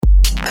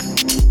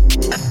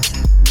Welcome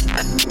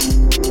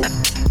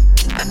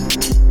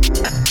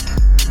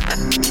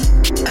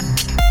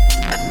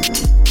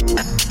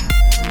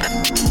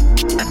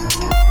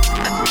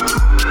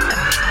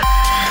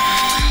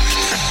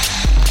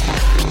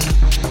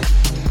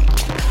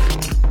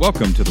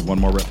to the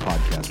One More Rep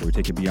podcast, where we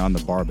take it beyond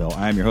the barbell.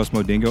 I am your host,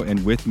 Mo Dingo,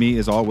 and with me,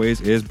 as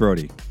always, is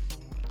Brody.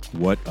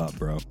 What up,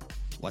 bro?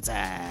 What's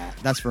that?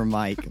 That's for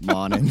Mike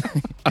Monin.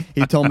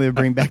 He told me to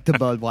bring back the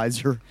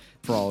Budweiser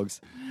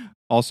frogs.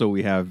 Also,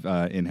 we have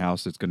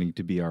in-house, it's going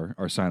to be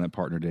our silent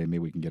partner today. Maybe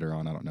we can get her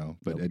on, I don't know.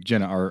 But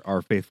Jenna,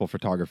 our faithful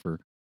photographer,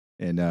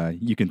 and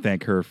you can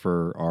thank her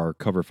for our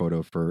cover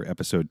photo for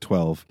episode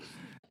 12,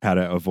 How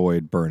to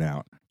Avoid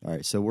Burnout. All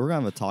right, so we're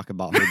going to talk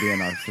about her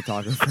being our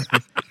photographer.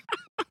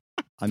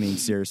 I mean,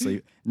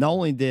 seriously, not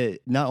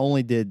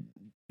only did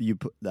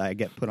I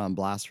get put on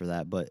blast for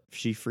that, but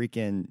she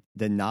freaking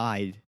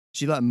denied.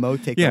 She let Mo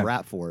take the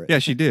rap for it. Yeah,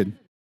 she did.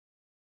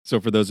 So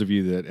for those of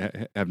you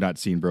that have not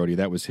seen Brody,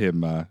 that was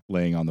him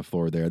laying on the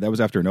floor there. That was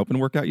after an open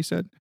workout, you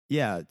said?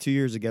 Yeah, 2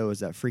 years ago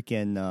was that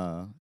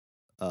freaking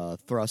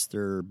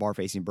thruster bar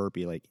facing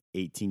burpee, like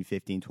 18,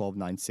 15, 12,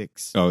 9,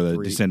 6. Oh, the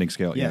 3. descending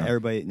scale. Yeah,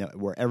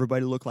 where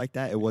everybody looked like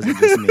that. It wasn't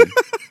just me.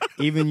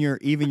 Even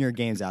your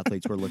games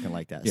athletes were looking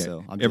like that. Yeah,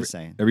 so I'm just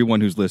saying. Everyone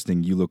who's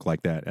listening, you look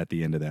like that at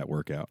the end of that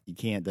workout. You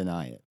can't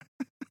deny it.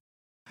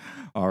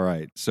 All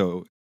right.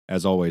 So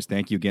as always,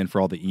 thank you again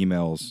for all the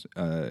emails.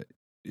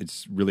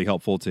 It's really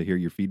helpful to hear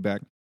your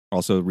feedback.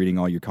 Also, reading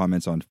all your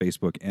comments on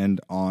Facebook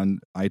and on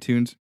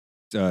iTunes.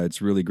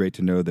 It's really great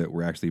to know that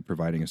we're actually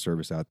providing a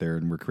service out there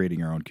and we're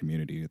creating our own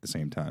community at the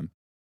same time.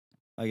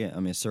 Again,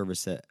 I mean, a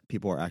service that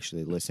people are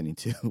actually listening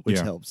to,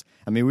 which helps.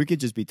 I mean, we could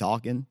just be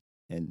talking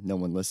and no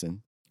one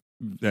listen.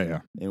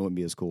 Yeah. It wouldn't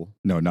be as cool.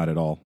 No, not at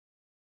all.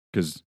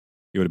 Because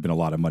it would have been a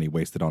lot of money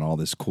wasted on all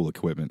this cool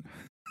equipment.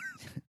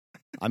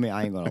 I mean,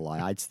 I ain't going to lie.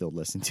 I'd still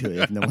listen to it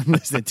if no one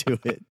listened to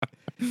it.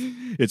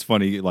 It's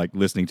funny, like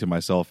listening to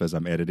myself as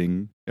I'm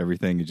editing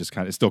everything.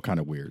 It's still kind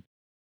of weird.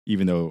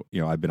 Even though,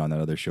 I've been on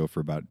that other show for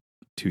about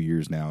 2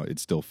 years now,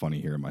 it's still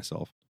funny hearing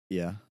myself.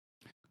 Yeah.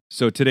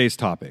 So today's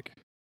topic,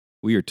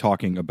 we are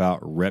talking about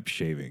rep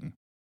shaving.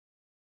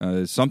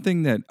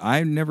 Something that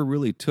I never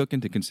really took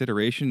into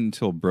consideration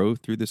until Bro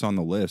threw this on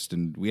the list,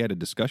 and we had a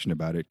discussion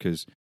about it.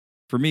 Because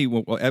for me,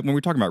 when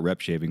we're talking about rep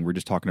shaving, we're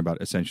just talking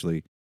about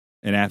essentially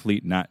an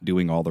athlete not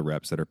doing all the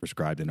reps that are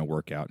prescribed in a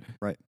workout.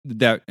 Right.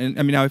 Now,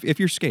 if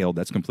you're scaled,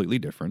 that's completely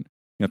different.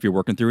 If you're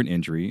working through an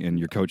injury and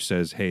your coach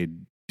says, "Hey,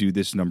 do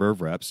this number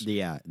of reps,"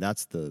 yeah,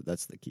 that's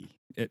the key.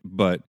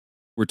 But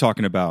we're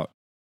talking about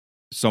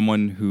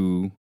someone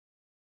who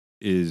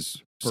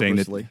is saying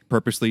that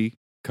purposely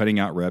cutting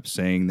out reps,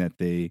 saying that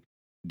they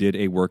did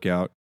a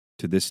workout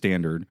to this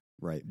standard,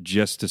 right,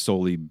 just to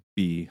solely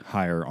be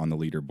higher on the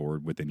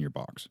leaderboard within your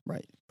box.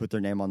 Right. Put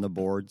their name on the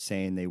board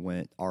saying they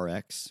went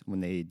RX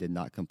when they did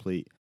not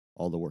complete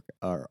all the work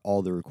or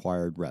all the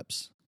required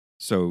reps.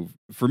 So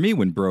for me,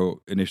 when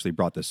Bro initially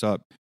brought this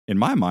up, in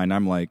my mind,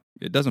 I'm like,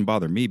 it doesn't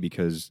bother me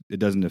because it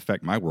doesn't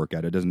affect my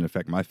workout. It doesn't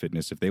affect my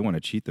fitness. If they want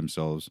to cheat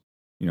themselves,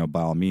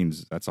 by all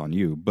means, that's on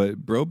you.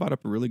 But Bro brought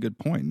up a really good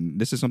point.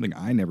 And this is something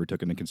I never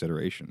took into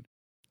consideration.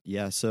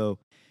 Yeah, so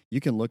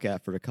you can look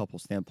at for a couple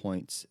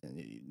standpoints.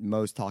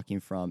 Mo's talking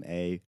from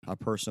a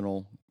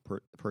personal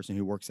person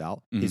who works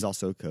out. Mm-hmm. He's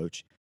also a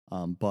coach.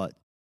 But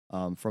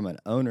from an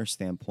owner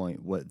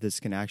standpoint, what this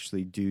can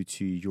actually do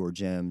to your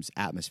gym's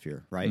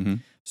atmosphere, right? Mm-hmm.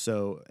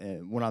 So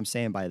what I'm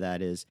saying by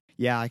that is,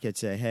 yeah, I could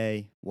say,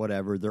 hey,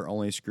 whatever, they're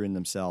only screwing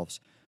themselves.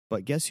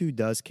 But guess who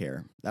does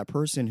care? That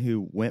person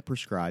who went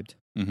prescribed,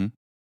 mm-hmm.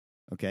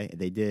 Okay,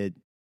 they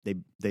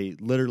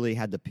literally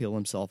had to peel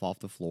himself off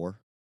the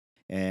floor.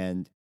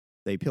 And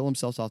they peel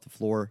themselves off the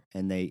floor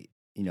and they,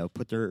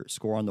 put their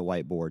score on the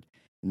whiteboard.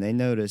 And they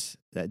notice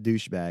that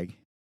douchebag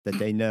that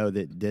they know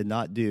that did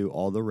not do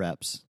all the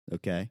reps,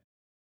 okay,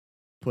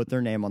 put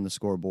their name on the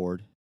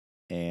scoreboard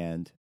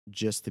and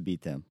just to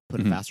beat them, put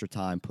mm-hmm. a faster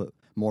time, put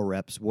more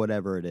reps,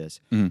 whatever it is.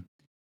 Mm-hmm.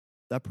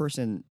 That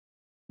person,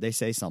 they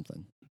say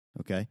something,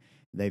 okay?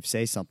 They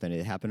say something.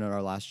 It happened at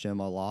our last gym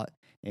a lot,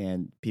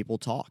 and people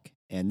talk.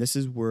 And this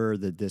is where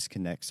the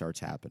disconnect starts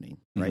happening,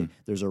 right? Mm-hmm.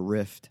 There's a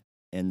rift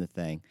in the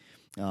thing,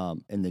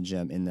 in the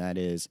gym, and that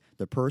is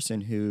the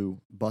person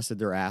who busted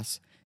their ass,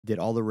 did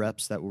all the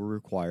reps that were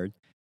required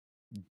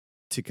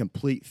to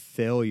complete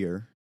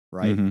failure,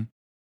 right? Mm-hmm.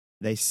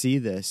 They see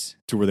this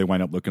to where they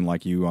wind up looking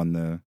like you on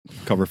the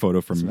cover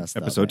photo from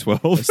episode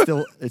 12.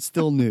 It's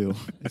still new.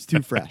 It's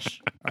too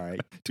fresh. All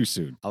right, too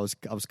soon. I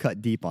was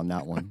cut deep on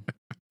that one.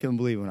 Couldn't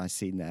believe when I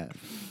seen that.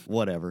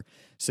 Whatever.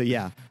 So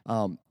yeah,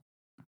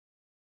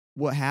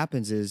 what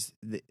happens is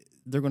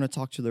they're going to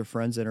talk to their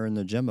friends that are in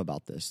the gym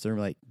about this. They're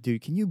like,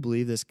 dude, can you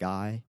believe this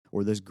guy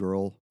or this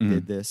girl mm-hmm.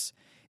 did this?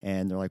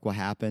 And they're like, what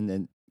happened?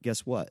 And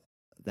guess what?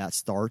 That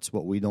starts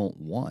what we don't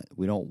want.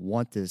 We don't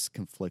want this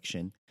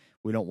confliction.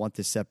 We don't want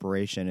this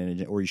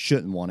separation, or you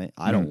shouldn't want it.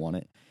 I don't want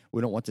it.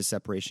 We don't want the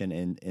separation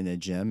in a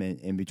gym and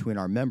in between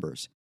our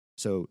members.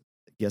 So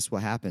guess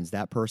what happens?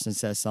 That person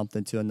says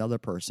something to another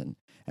person.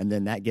 And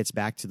then that gets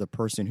back to the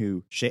person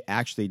who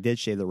actually did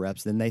shave the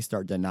reps. Then they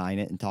start denying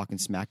it and talking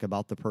smack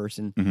about the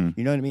person. Mm-hmm.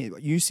 You know what I mean?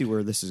 You see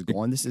where this is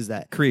going. This is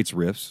that. Creates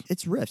rifts.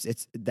 It's rifts.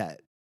 It's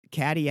that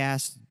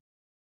catty-ass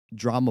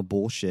drama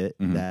bullshit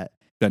that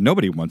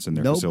nobody wants in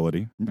their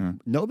facility.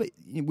 Nobody,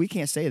 we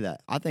can't say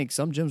that. I think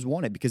some gyms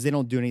want it because they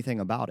don't do anything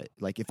about it.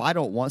 Like if I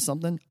don't want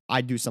something, I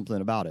do something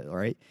about it. All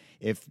right.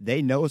 If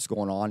they know what's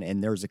going on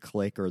and there's a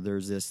clique or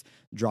there's this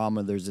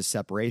drama, there's this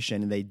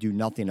separation, and they do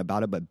nothing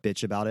about it but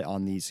bitch about it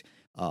on these,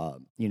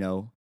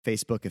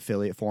 Facebook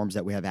affiliate forums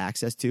that we have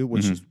access to,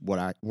 which is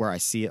where I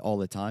see it all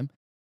the time.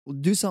 Well,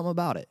 do something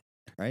about it.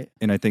 Right.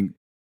 And I think,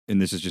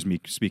 and this is just me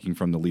speaking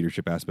from the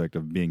leadership aspect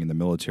of being in the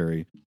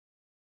military.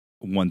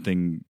 One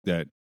thing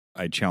that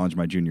I challenge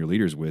my junior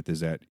leaders with is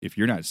that if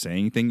you're not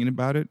saying anything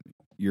about it,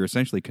 you're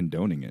essentially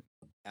condoning it.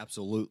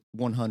 Absolute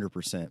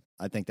 100%.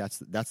 I think that's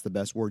the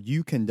best word.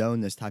 You condone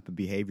this type of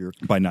behavior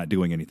by not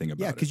doing anything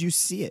about it. Yeah, because you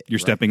see it. You're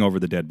stepping over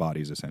the dead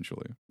bodies,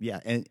 essentially.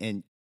 Yeah,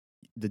 and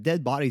the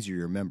dead bodies are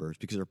your members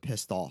because they're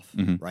pissed off,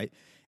 right?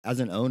 As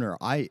an owner,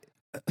 I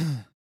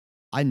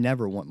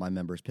never want my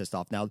members pissed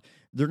off. Now,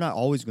 they're not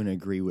always going to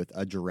agree with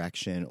a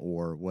direction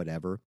or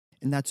whatever.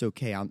 And that's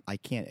okay. I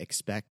can't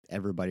expect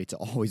everybody to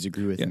always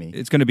agree with me.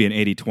 It's going to be an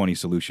 80-20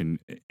 solution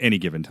any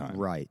given time.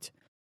 Right.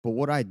 But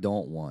what I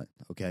don't want,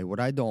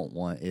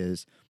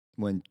 is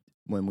when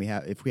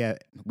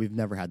we've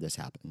never had this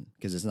happen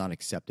because it's not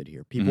accepted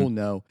here. People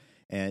know,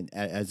 and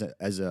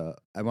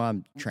when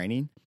I'm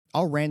training,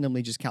 I'll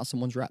randomly just count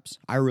someone's reps.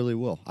 I really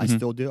will. I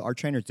still do. Our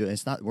trainers do.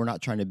 We're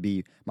not trying to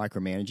be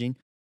micromanaging,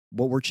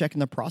 but we're checking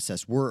the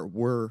process.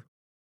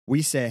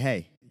 We say,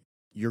 hey,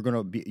 you're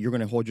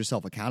gonna hold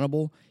yourself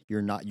accountable.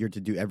 You're to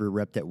do every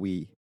rep that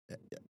we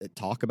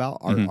talk about.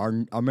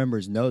 Our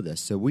members know this,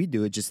 so we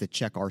do it just to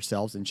check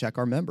ourselves and check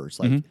our members.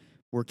 Like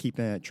we're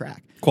keeping it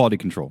track. Quality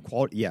control.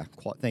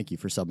 Thank you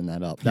for subbing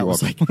that up. That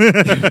was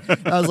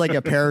that was like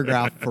a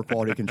paragraph for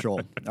quality control.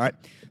 All right.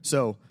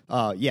 So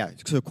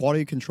so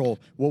quality control.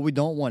 What we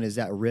don't want is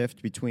that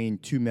rift between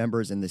two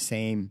members in the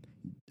same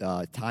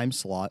time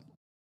slot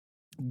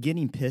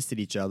getting pissed at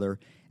each other,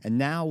 and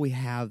now we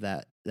have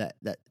that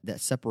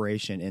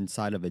separation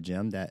inside of a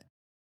gym that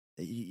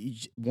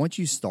once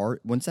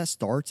that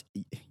starts,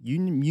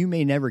 you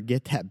may never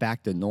get that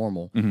back to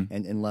normal,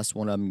 and unless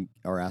one of them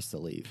are asked to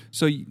leave.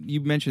 So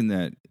you mentioned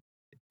that,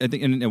 I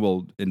think,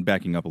 and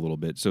backing up a little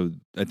bit. So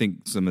I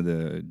think some of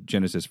the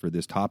genesis for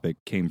this topic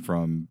came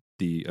from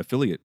the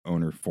affiliate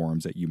owner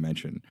forums that you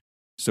mentioned.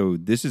 So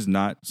this is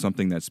not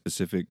something that's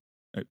specific.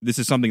 This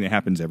is something that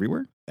happens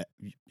everywhere.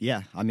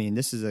 Yeah, I mean,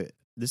 this is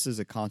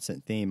a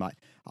constant theme.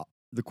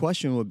 The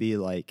question would be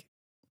like,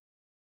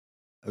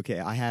 okay,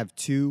 I have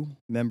two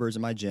members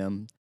in my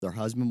gym, their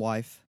husband,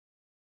 wife,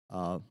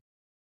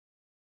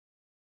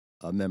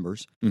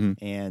 members,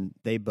 and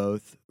they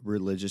both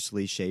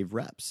religiously shave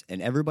reps,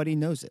 and everybody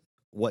knows it.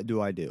 What do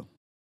I do?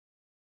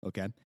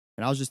 Okay.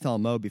 And I was just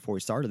telling Mo before we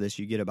started this,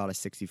 you get about a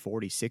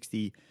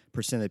 60-40.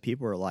 60% of the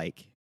people are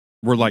like...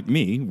 We're like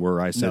me, where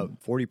I said... No,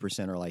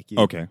 40% are like you.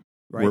 Okay.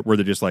 Right? Where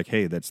they're just like,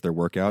 hey, that's their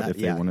workout. If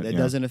they want to, it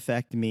doesn't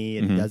affect me.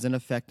 It doesn't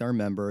affect our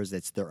members.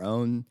 It's their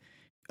own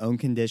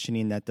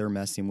conditioning that they're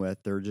messing with.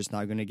 They're just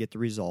not going to get the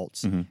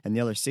results. And the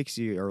other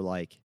 60 are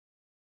like,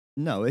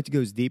 no, it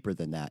goes deeper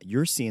than that.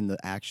 You're seeing the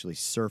actually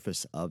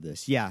surface of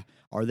this. Yeah,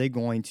 are they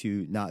going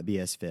to not be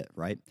as fit?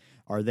 Right?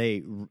 Are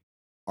they?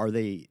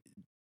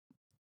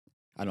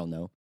 I don't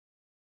know.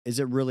 Is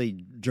it really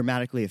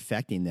dramatically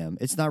affecting them?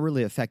 It's not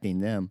really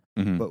affecting them,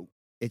 but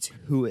it's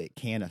who it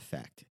can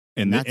affect.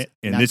 And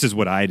this is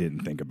what I didn't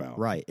think about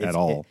at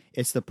all.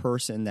 It's the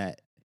person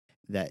that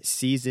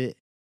sees it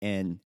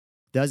and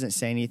doesn't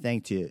say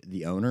anything to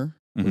the owner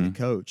or the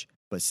coach,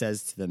 but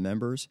says to the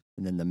members,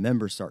 and then the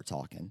members start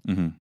talking.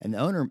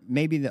 And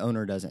maybe the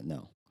owner doesn't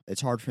know.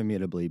 It's hard for me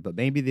to believe, but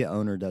maybe the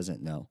owner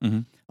doesn't know.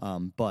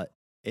 But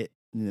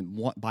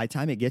by the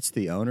time it gets to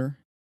the owner,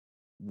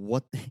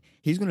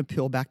 he's going to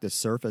peel back the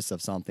surface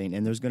of something,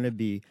 and there's going to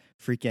be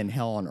freaking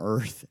hell on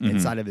earth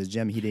inside of his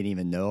gym he didn't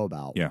even know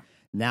about. Yeah.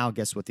 Now,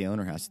 guess what the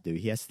owner has to do?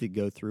 He has to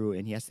go through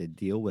and he has to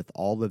deal with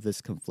all of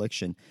this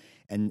confliction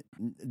and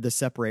the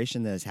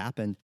separation that has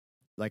happened.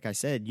 Like I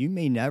said, you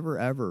may never,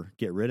 ever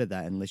get rid of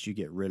that unless you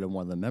get rid of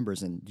one of the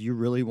members. And do you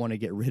really want to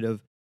get rid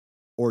of,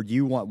 or do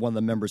you want one of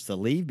the members to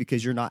leave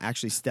because you're not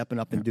actually stepping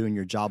up and doing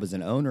your job as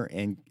an owner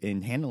and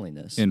handling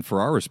this? And for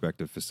our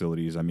respective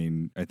facilities, I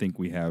mean, I think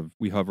we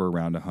hover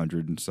around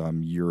 100 and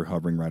some. You're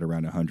hovering right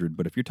around 100.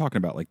 But if you're talking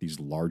about like these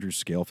larger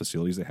scale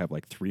facilities that have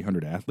like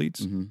 300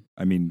 athletes,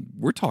 I mean,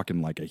 we're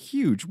talking like a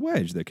huge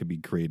wedge that could be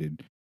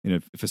created in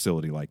a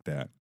facility like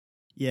that.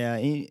 Yeah,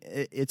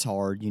 it's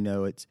hard.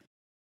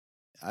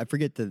 I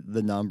forget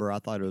the number. I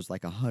thought it was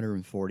like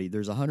 140.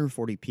 There's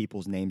 140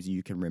 people's names that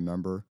you can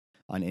remember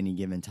on any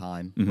given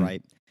time,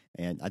 right?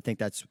 And I think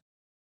that's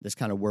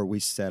kind of where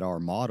we set our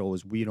model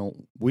is we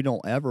don't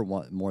ever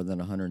want more than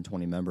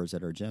 120 members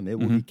at our gym. It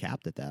will be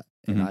capped at that.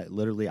 And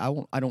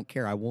I don't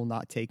care. I will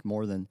not take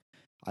more than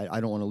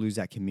I don't want to lose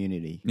that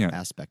community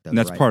aspect of it. And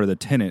that's right? part of the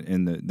tenet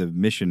and the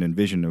mission and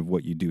vision of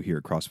what you do here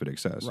at CrossFit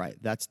Access. Right.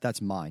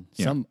 That's mine.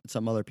 Yeah.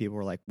 Some other people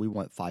are like, we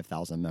want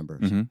 5,000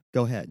 members. Mm-hmm.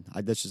 Go ahead.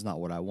 That's just not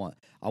what I want.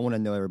 I want to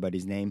know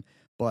everybody's name,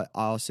 but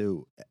I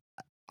also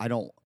I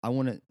don't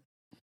want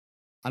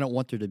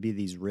there to be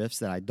these rifts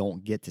that I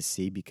don't get to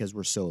see because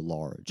we're so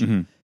large.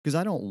 Mm-hmm. Because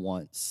I don't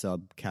want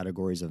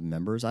subcategories of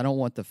members. I don't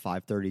want the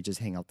 530 just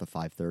hang out the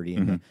 530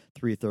 and the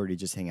 330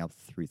 just hang out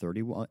the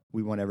 330.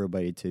 We want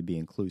everybody to be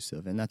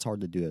inclusive, and that's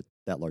hard to do at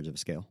that large of a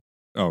scale.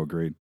 Oh,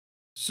 agreed.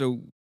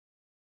 So,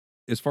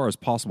 as far as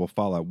possible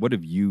fallout, what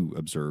have you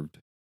observed?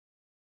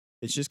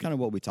 It's just kind of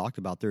what we talked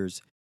about.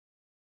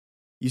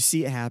 You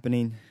see it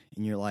happening,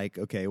 and you're like,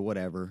 okay,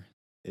 whatever.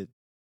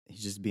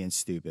 He's just being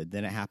stupid.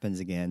 Then it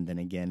happens again, then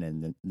again,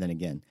 and then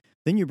again.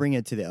 Then you bring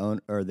it to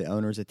the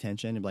owner's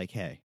attention and be like,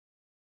 hey,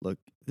 look,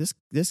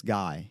 this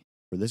guy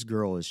or this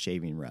girl is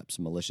shaving reps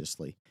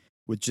maliciously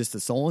with just the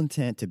sole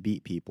intent to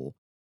beat people.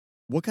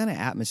 What kind of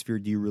atmosphere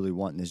do you really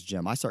want in this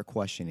gym? I start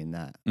questioning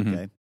that.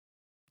 Okay.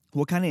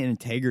 What kind of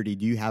integrity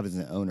do you have as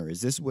an owner?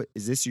 Is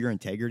this your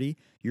integrity?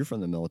 You're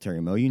from the military,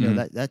 Mo. You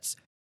know that's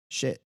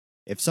shit.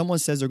 If someone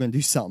says they're going to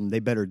do something, they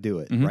better do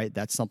it, right?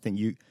 That's something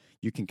you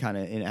can kind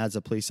of, and as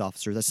a police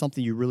officer, that's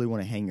something you really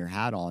want to hang your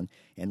hat on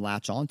and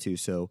latch onto.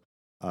 So,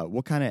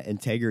 what kind of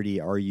integrity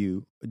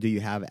do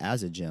you have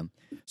as a gym?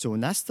 So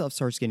when that stuff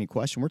starts getting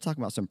questioned, we're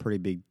talking about some pretty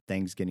big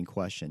things getting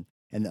questioned,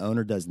 and the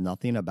owner does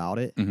nothing about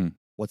it.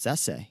 What's that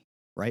say,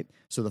 right?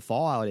 So the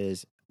fallout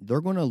is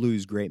they're going to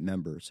lose great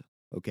members.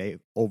 Okay,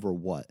 over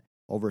what?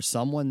 Over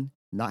someone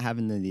not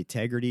having the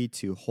integrity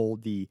to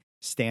hold the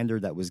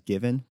standard that was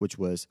given, which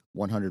was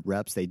 100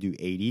 reps. They do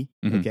 80.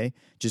 Okay,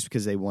 just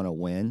because they want to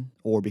win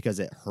or because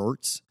it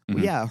hurts.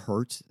 Well, yeah, it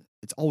hurts.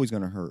 It's always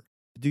going to hurt.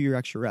 Do your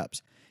extra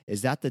reps.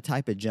 Is that the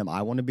type of gym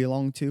I want to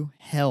belong to?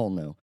 Hell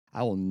no.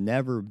 I will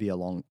never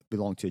belong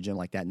to a gym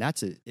like that. And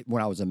that's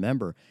when I was a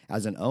member.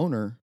 As an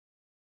owner,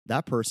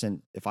 that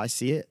person, if I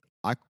see it,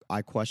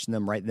 I question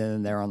them right then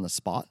and there on the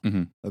spot.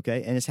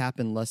 Okay, and it's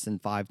happened less than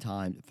 4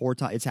 times.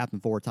 It's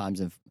happened 4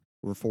 times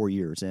over 4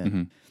 years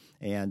in,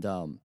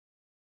 and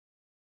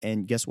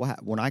guess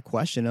what? When I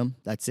question them,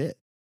 that's it.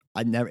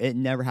 It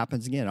never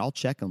happens again. I'll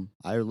check them.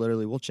 I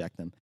literally will check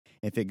them.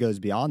 If it goes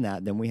beyond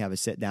that, then we have a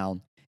sit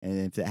down. And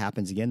if it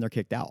happens again, they're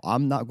kicked out.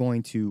 I'm not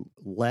going to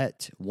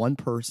let one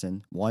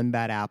person, one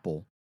bad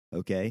apple,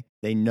 okay,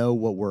 they know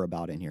what we're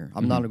about in here.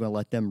 I'm not going to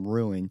let them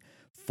ruin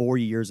 4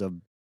 years of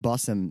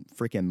busting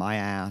freaking my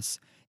ass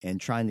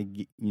and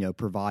trying to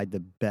provide the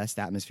best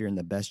atmosphere and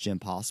the best gym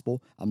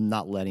possible. I'm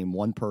not letting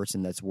one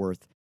person that's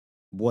worth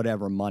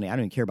whatever money. I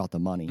don't even care about the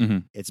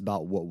money. It's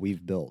about what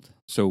we've built.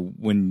 So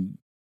when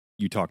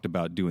you talked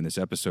about doing this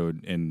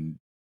episode and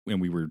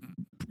we were,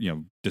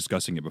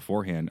 discussing it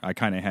beforehand, I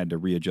kind of had to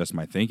readjust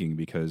my thinking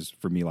because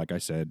for me, like I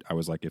said, I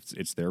was like,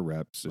 it's their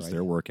reps, it's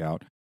their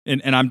workout.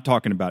 And I'm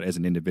talking about as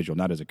an individual,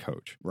 not as a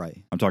coach.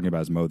 Right. I'm talking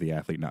about as Mo the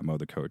athlete, not Mo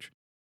the coach.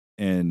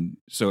 And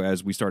so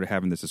as we started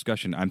having this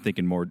discussion, I'm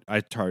thinking more, I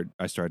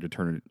started to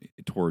turn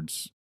it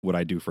towards what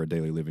I do for a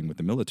daily living with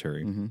the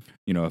military.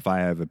 If I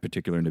have a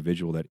particular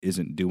individual that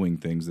isn't doing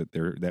things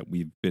that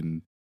we've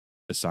been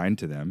assigned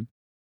to them,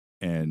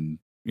 and,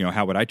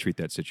 how would I treat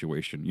that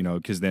situation?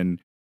 Because then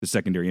the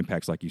secondary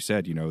impacts, like you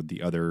said,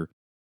 the other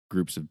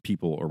groups of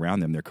people around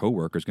them, their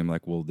coworkers, going to be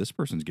like, well, this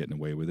person's getting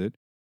away with it.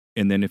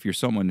 And then if you're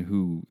someone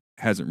who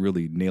hasn't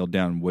really nailed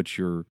down what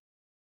your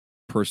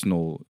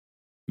personal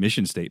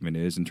mission statement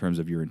is in terms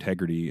of your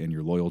integrity and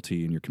your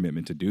loyalty and your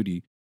commitment to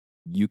duty,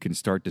 you can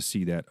start to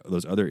see that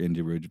those other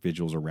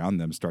individuals around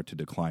them start to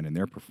decline in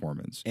their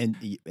performance. And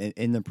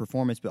in the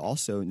performance, but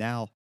also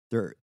now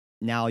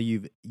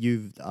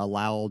you've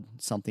allowed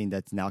something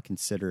that's now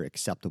considered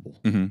acceptable.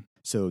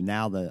 So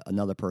now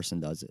another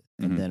person does it,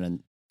 and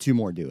then 2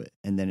 more do it,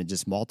 and then it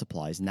just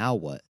multiplies. Now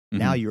what?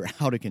 Now you're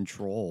out of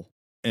control.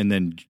 And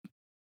then,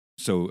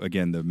 so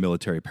again, the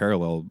military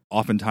parallel,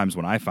 oftentimes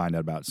when I find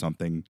out about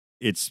something,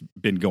 it's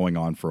been going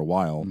on for a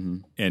while.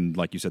 And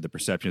like you said, the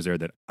perception is there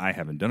that I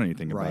haven't done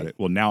anything about it.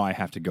 Well, now I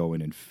have to go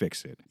in and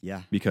fix it.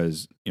 Yeah.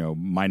 Because,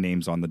 my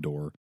name's on the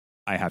door.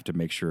 I have to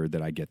make sure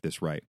that I get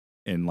this right.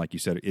 And like you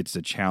said, it's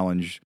a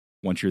challenge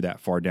once you're that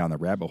far down the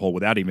rabbit hole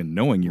without even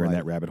knowing you're in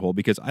that rabbit hole,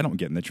 because I don't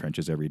get in the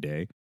trenches every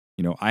day.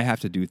 I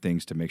have to do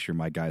things to make sure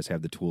my guys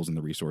have the tools and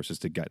the resources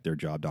to get their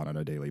job done on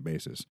a daily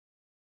basis.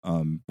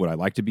 Would I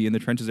like to be in the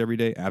trenches every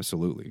day?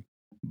 Absolutely.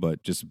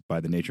 But just by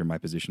the nature of my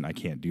position, I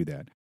can't do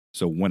that.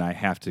 So when I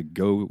have to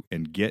go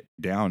and get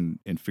down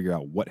and figure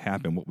out what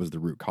happened, what was the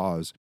root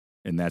cause,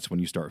 and that's when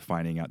you start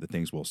finding out the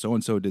things, well,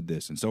 so-and-so did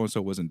this, and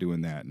so-and-so wasn't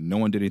doing that, and no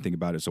one did anything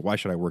about it, so why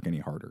should I work any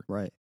harder?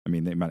 Right. I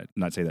mean, they might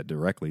not say that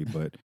directly,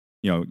 but,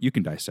 you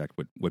can dissect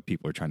what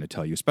people are trying to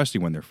tell you, especially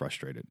when they're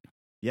frustrated.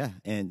 Yeah,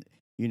 and,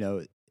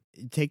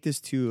 take this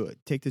to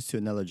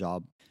another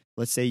job.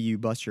 Let's say you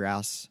bust your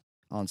ass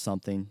on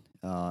something,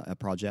 a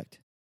project,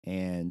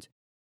 and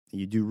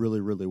you do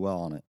really, really well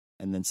on it,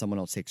 and then someone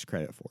else takes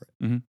credit for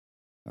it.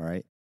 All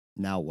right.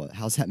 Now what?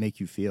 How's that make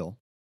you feel?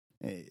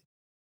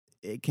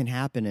 It can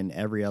happen in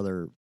every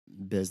other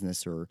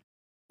business or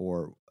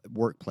or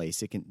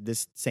workplace,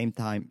 this same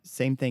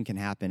thing can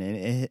happen, and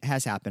it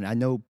has happened. I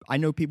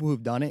know people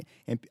who've done it,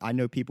 and I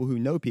know people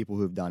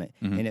who've done it,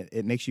 and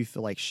it makes you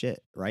feel like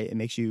shit, right? It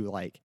makes you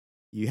like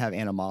you have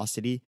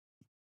animosity.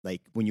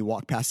 Like when you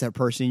walk past that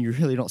person, you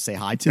really don't say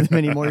hi to them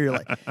anymore. You're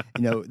like,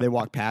 they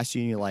walk past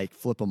you and you like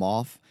flip them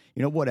off,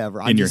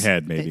 whatever. In your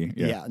head, maybe.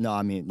 Yeah. No,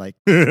 I mean, like,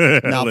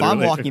 now if I'm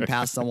walking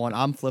past someone,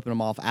 I'm flipping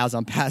them off as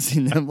I'm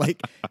passing them.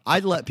 Like,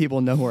 I'd let people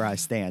know where I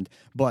stand.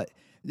 But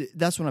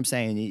that's what I'm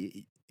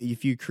saying.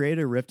 If you create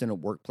a rift in a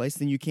workplace,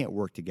 then you can't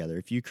work together.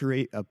 If you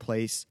create a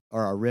place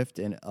or a rift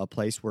in a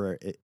place where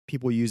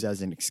people use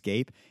as an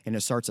escape and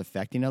it starts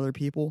affecting other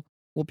people,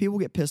 well, people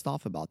get pissed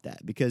off about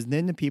that, because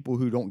then the people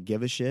who don't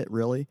give a shit,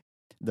 really,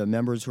 the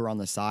members who are on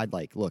the side,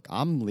 like, look,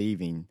 I'm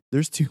leaving.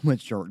 There's too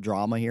much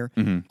drama here.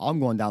 I'm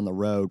going down the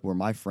road where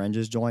my friend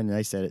just joined, and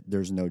they said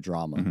there's no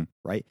drama,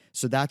 right?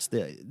 So that's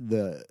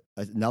the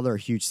another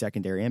huge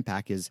secondary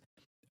impact is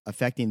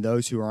affecting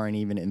those who aren't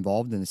even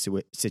involved in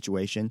the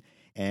situation.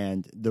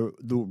 And the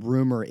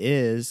rumor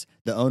is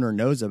the owner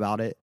knows about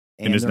it.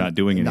 And is not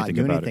doing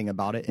anything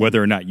about it.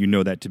 Whether or not you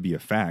know that to be a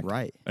fact,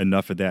 right?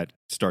 Enough of that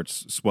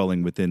starts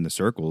swelling within the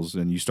circles,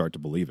 and you start to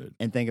believe it.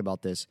 And think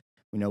about this.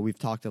 We've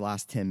talked the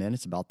last 10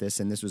 minutes about this,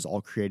 and this was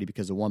all created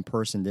because of one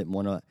person didn't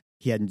want to.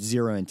 He had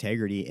zero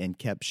integrity and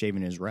kept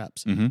shaving his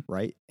reps,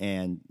 right?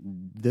 And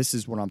this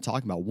is what I'm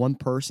talking about. One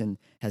person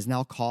has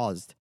now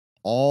caused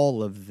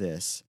all of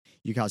this.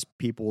 You cause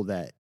people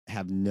that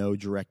have no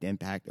direct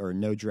impact or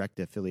no direct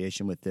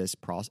affiliation with this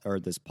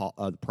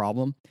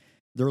problem.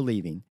 They're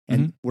leaving.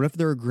 And what if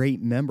they're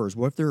great members?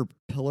 What if they're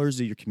pillars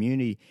of your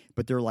community,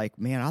 but they're like,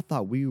 man, I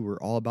thought we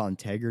were all about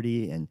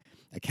integrity and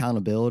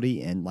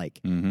accountability and like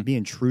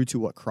being true to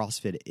what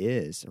CrossFit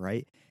is,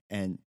 right?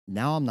 And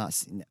now I'm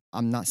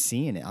not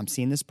seeing it. I'm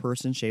seeing this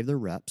person shave their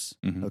reps.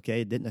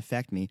 Okay, it didn't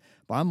affect me,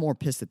 but I'm more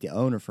pissed at the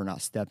owner for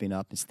not stepping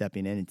up and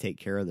stepping in and take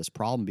care of this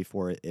problem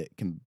before it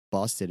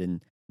combusted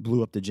and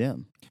blew up the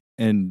gym.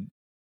 And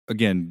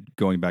again,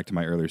 going back to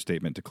my earlier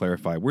statement to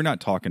clarify, we're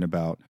not talking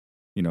about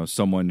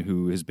someone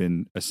who has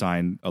been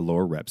assigned a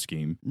lower rep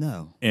scheme.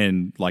 No.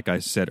 And like I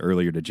said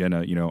earlier to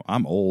Jenna,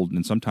 I'm old,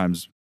 and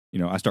sometimes,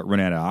 I start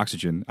running out of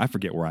oxygen. I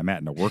forget where I'm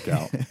at in a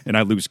workout, and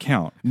I lose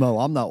count. Mo,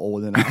 I'm not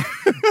old, and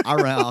I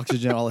run out of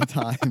oxygen all the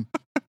time.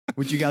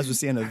 Which you guys would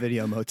see in a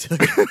video Mo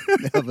took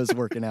of us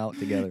working out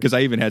together. Because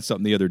I even had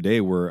something the other day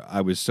where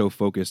I was so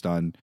focused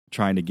on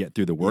trying to get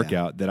through the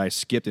workout that I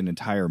skipped an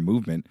entire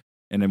movement.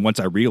 And then once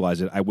I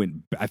realized it,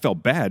 I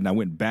felt bad, and I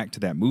went back to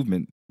that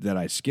movement that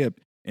I skipped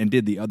and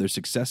did the other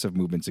successive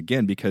movements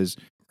again, because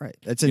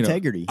that's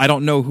integrity. I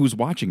don't know who's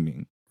watching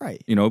me,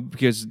 right?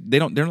 Because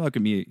they're not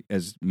looking at me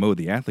as Mo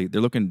the athlete;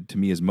 they're looking to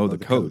me as Mo the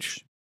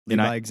coach. Lead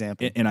by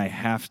example. And I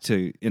have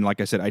to, and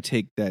like I said, I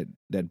take that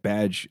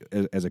badge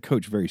as a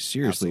coach very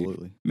seriously.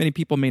 Absolutely. Many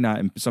people may not,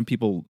 and some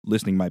people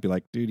listening might be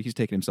like, "Dude, he's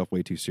taking himself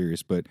way too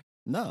serious." But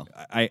no,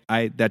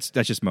 that's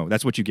just Mo.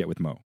 That's what you get with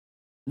Mo.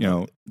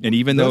 And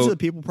even those though are the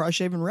people probably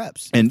shaving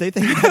reps, and if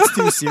they think that's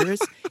too serious,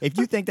 if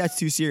you think that's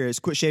too serious,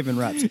 quit shaving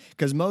reps,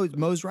 because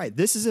Mo's right.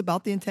 This is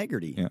about the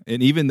integrity. Yeah.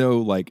 And even though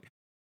like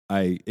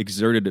I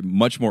exerted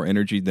much more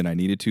energy than I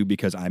needed to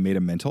because I made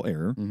a mental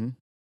error,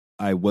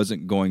 I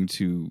wasn't going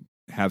to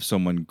have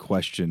someone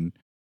question,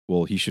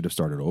 well, he should have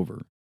started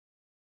over.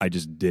 I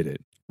just did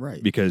it,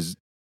 right? Because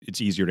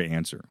it's easier to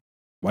answer.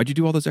 Why'd you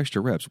do all those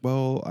extra reps?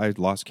 Well, I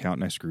lost count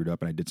and I screwed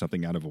up and I did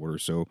something out of order.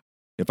 So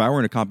if I were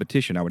in a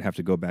competition, I would have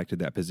to go back to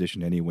that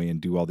position anyway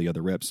and do all the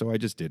other reps. So I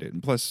just did it.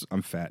 And plus,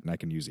 I'm fat and I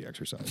can use the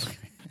exercise.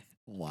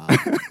 Wow.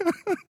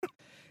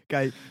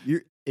 Guys,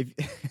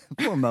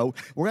 poor Mo.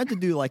 We're going to have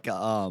to do like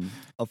a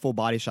full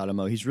body shot of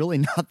Mo. He's really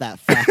not that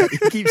fat.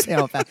 He keeps saying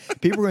I'm fat.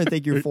 People are going to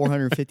think you're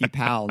 450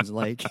 pounds.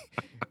 Like,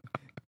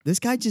 this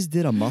guy just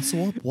did a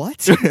muscle up? What?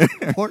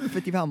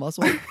 450-pound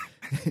muscle up?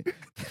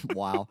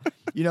 Wow.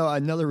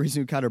 Another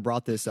reason we kind of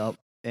brought this up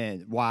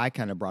and why I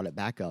kind of brought it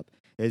back up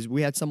is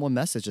we had someone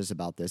message us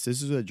about this.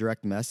 This is a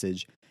direct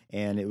message,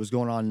 and it was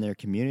going on in their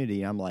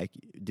community. I'm like,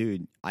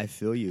 dude, I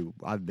feel you.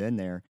 I've been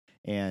there,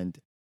 and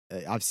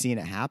I've seen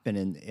it happen,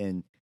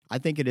 and I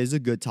think it is a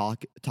good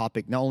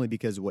topic, not only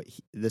because of what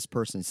this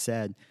person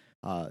said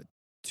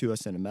to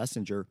us in a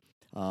messenger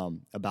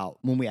about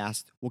when we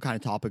asked, what kind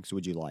of topics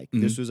would you like?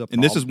 This was a problem.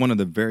 And this is one of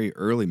the very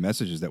early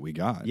messages that we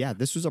got. Yeah,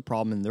 this was a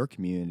problem in their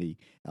community,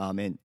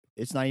 and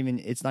it's not even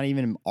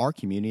in our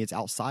community. It's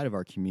outside of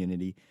our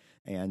community.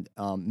 And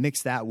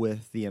mix that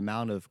with the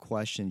amount of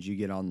questions you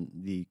get on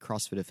the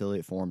CrossFit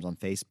affiliate forums on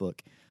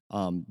Facebook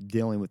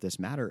dealing with this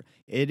matter.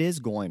 It is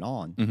going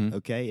on,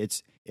 okay?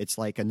 It's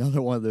like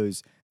another one of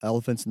those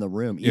elephants in the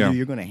room. Either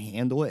you're going to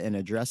handle it and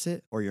address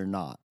it, or you're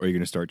not. Or you're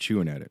going to start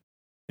chewing at it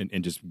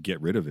and just get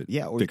rid of it,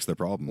 fix the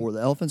problem. Or the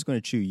elephant's going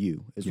to chew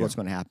you is what's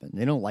going to happen.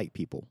 They don't like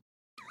people.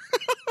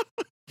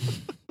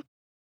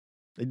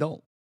 They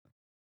don't.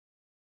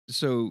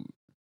 So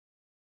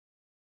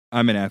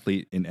I'm an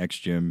athlete in X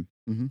gym.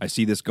 I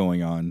see this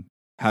going on.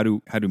 How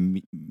do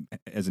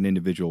as an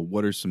individual,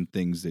 what are some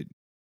things that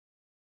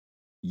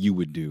you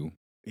would do?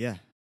 Yeah.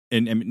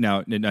 And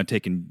now not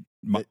taking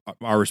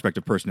our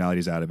respective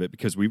personalities out of it,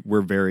 because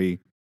we're very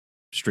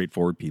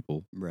straightforward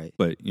people. Right.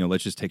 But,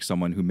 let's just take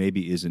someone who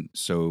maybe isn't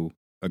so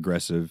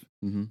aggressive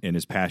Mm-hmm. and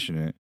is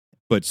passionate,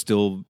 but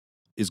still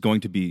is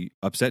going to be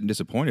upset and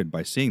disappointed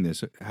by seeing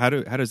this. How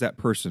does that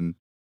person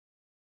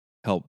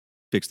help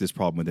fix this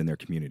problem within their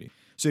community?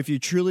 So if you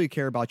truly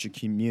care about your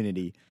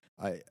community,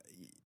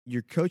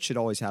 your coach should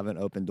always have an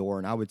open door.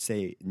 And I would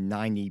say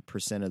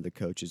 90% of the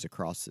coaches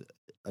across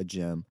a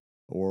gym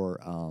or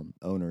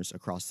owners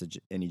across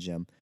any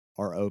gym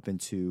are open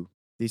to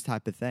these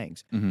type of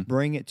things. Mm-hmm.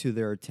 Bring it to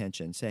their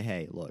attention. Say,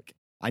 hey, look,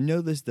 I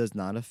know this does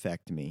not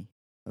affect me,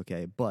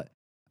 okay, but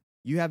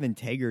you have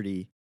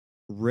integrity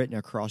written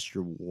across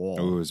your wall.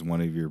 Oh, as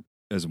one of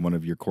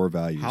your core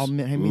values. How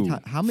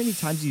many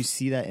times do you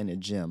see that in a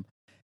gym?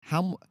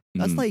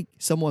 That's like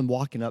someone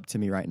walking up to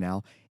me right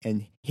now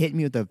and hitting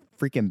me with a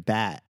freaking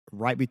bat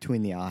right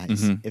between the eyes.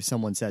 Mm-hmm. If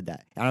someone said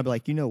that, and I'd be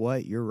like, you know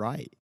what, you're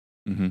right.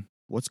 Mm-hmm.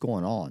 What's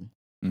going on?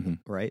 Mm-hmm.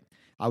 Right?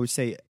 I would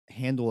say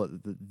handle it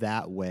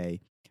that way.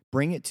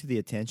 Bring it to the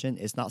attention.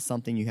 It's not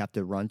something you have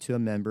to run to a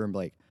member and be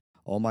like,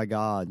 oh my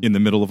God. In the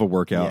middle of a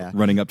workout,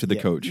 running up to the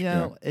coach.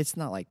 It's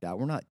not like that.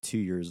 We're not 2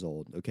 years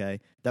old,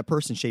 okay? That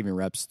person shaving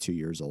reps 2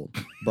 years old,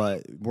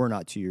 but we're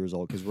not 2 years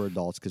old because we're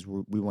adults, because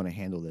we want to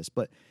handle this.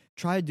 But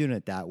try doing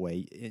it that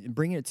way.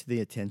 Bring it to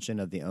the attention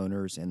of the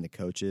owners and the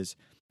coaches.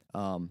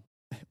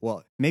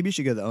 Well, maybe you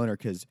should go to the owner,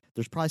 because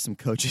there's probably some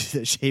coaches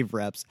that shave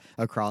reps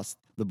across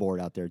the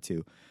board out there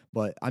too.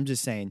 But I'm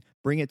just saying,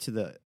 bring it to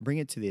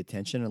the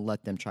attention and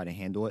let them try to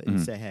handle it,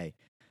 and say, hey,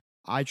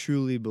 I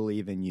truly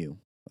believe in you.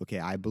 Okay,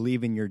 I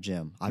believe in your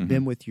gym. I've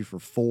been with you for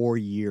 4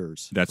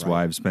 years. That's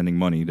why I'm spending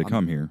money to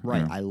come here.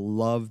 Right. I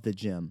love the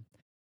gym.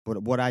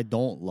 But what I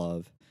don't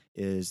love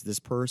is this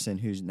person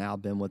who's now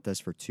been with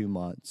us for 2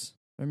 months,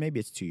 or maybe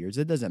it's 2 years.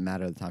 It doesn't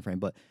matter the time frame.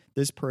 But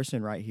this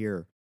person right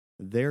here,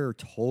 they're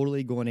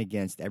totally going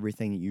against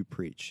everything that you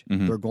preach.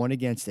 Mm-hmm. They're going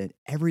against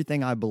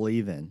everything I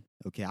believe in.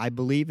 Okay, I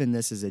believe in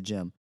this as a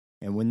gym.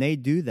 And when they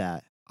do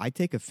that, I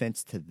take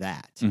offense to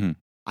that. Mm-hmm.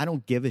 I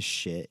don't give a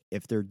shit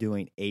if they're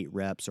doing 8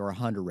 reps or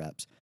 100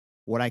 reps.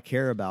 What I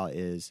care about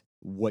is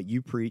what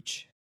you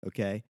preach,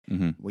 okay?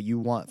 Mm-hmm. What you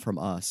want from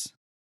us.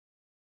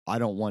 I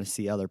don't want to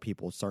see other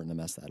people starting to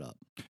mess that up.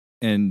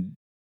 And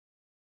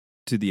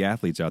to the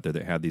athletes out there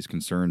that have these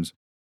concerns,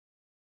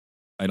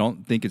 I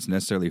don't think it's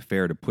necessarily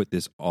fair to put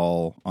this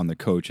all on the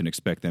coach and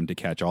expect them to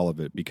catch all of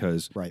it,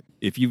 because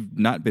if you've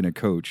not been a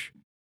coach,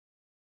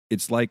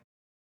 it's like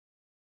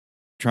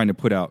trying to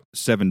put out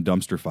 7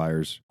 dumpster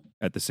fires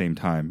at the same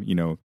time.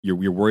 You're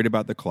worried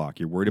about the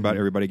clock. You're worried about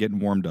everybody getting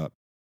warmed up.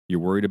 You're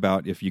worried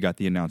about if you got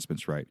the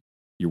announcements right.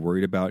 You're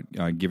worried about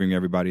giving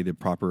everybody the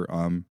proper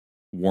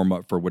warm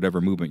up for whatever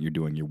movement you're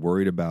doing. You're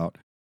worried about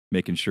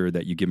making sure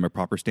that you give them a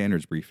proper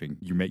standards briefing.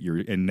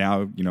 And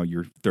now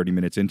you're 30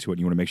 minutes into it, and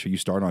you want to make sure you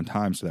start on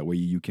time so that way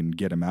you can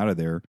get them out of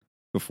there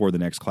before the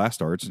next class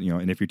starts.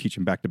 And if you're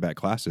teaching back-to-back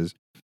classes,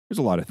 there's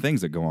a lot of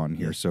things that go on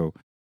here. So,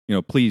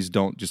 please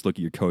don't just look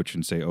at your coach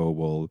and say, oh,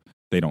 well,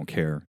 they don't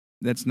care.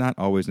 That's not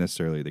always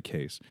necessarily the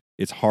case.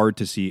 It's hard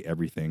to see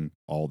everything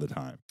all the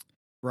time.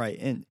 Right.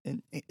 And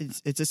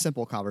it's a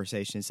simple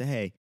conversation. Say,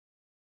 hey,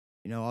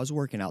 I was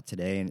working out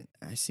today and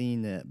I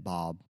seen that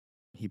Bob,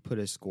 he put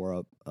his score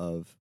up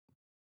of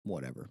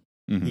whatever.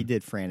 Mm-hmm. He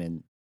did Fran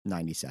in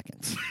 90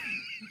 seconds.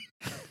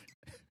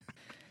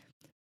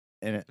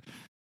 And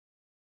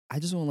I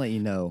just want to let you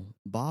know,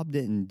 Bob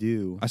didn't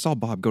do. I saw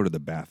Bob go to the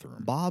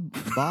bathroom. Bob,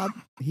 I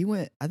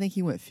think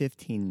he went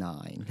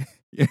 15.9.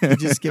 He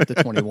just skipped the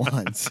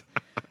 21s.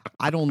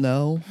 I don't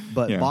know,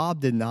 but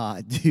Bob did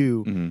not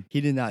do,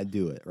 he did not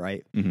do it,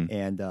 right? Mm-hmm.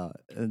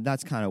 And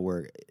that's kind of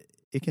where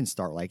it can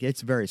start. Like,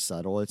 it's very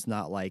subtle. It's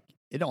not like,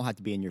 it don't have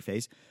to be in your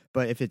face.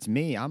 But if it's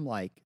me, I'm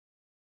like,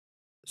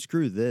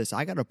 screw this.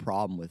 I got a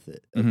problem with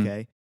it,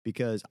 okay?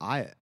 Because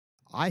I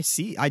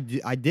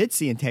did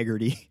see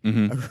integrity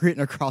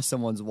written across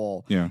someone's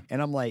wall. Yeah. And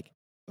I'm like,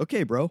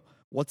 okay, bro,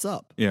 what's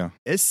up? Yeah.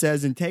 It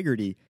says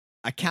integrity.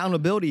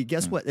 Accountability,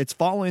 guess what? It's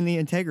following the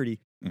integrity.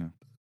 Yeah.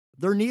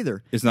 They're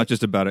neither. It's not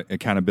just about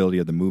accountability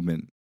of the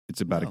movement.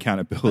 It's about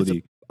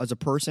accountability. As a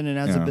person and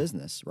as a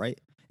business,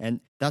 right? And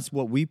that's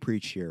what we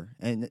preach here.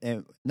 And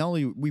not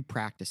only we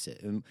practice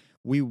it, and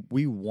we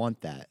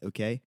want that,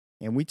 okay?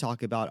 And we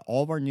talk about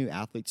all of our new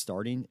athletes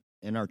starting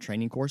in our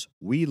training course.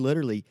 We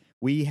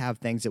have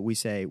things that we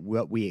say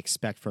what we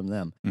expect from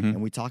them. Mm-hmm.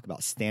 And we talk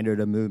about standard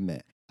of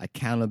movement,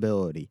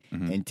 accountability,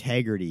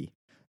 integrity,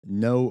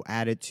 no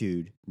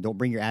attitude. Don't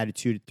bring your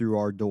attitude through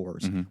our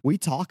doors. Mm-hmm.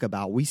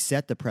 We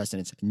set the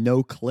precedence,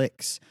 no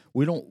clicks.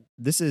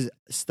 This is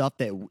stuff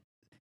that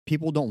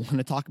people don't want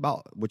to talk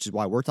about, which is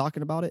why we're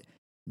talking about it.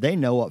 They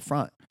know up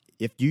front,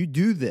 if you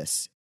do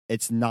this,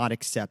 it's not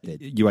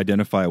accepted. You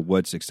identify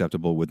what's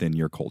acceptable within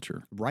your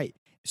culture. Right.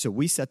 So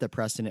we set the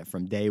precedent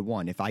from day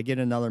one. If I get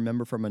another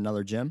member from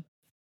another gym,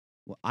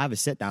 well, I have a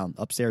sit down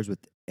upstairs with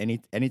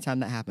anytime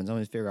that happens. I'm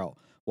going to figure out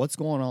what's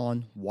going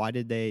on.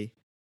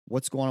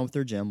 What's going on with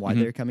their gym? Why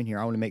they're coming here?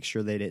 I want to make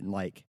sure they didn't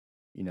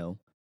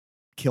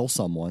kill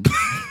someone.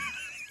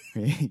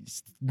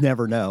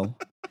 Never know.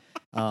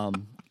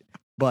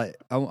 But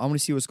I want to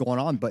see what's going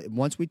on. But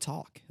once we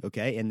talk,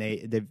 okay, and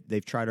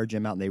they've tried our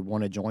gym out and they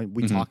want to join,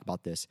 we talk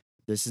about this.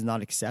 This is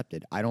not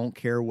accepted. I don't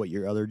care what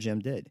your other gym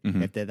did.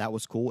 If that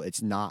was cool,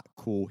 it's not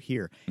cool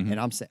here. And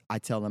I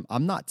tell them,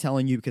 I'm not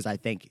telling you because I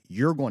think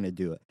you're going to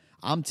do it.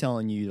 I'm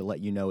telling you to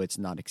let you know it's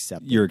not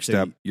accepted.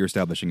 You're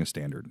establishing a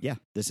standard. Yeah,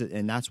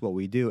 and that's what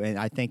we do. And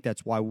I think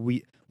that's why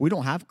we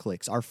don't have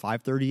cliques. Our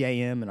 5:30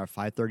 a.m. and our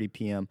 5:30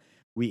 p.m.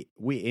 we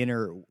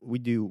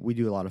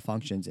do a lot of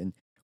functions and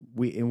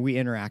we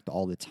interact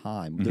all the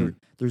time.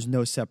 There's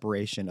no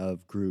separation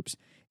of groups.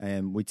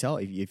 And we tell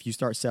if you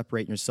start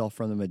separating yourself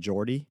from the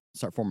majority,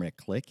 start forming a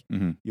clique,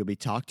 you'll be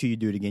talked to, you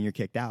do it again, you're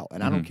kicked out.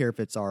 And I don't care if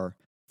it's our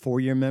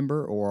 4-year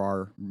member or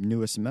our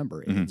newest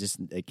member.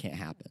 It can't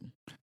happen.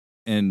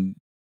 And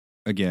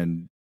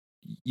again,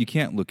 you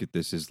can't look at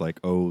this as like,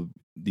 oh,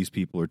 these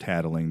people are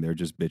tattling, they're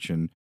just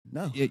bitching.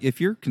 No.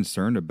 If you're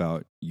concerned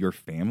about your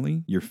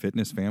family, your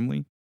fitness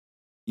family,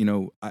 you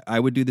know, I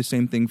would do the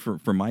same thing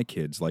for my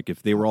kids. Like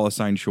if they were all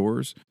assigned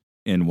chores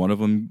and one of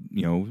them,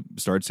 you know,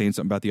 started saying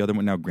something about the other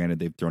one. Now, granted,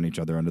 they've thrown each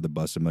other under the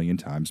bus a million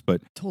times,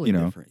 but totally you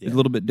know, different. Yeah. It's a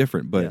little bit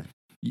different. But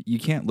you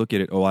can't look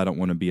at it, oh, I don't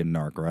want to be a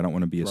narc or I don't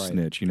want to be a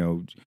snitch. You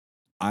know,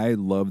 I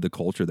love the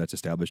culture that's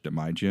established at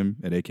my gym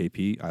at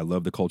AKP. I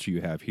love the culture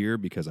you have here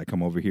because I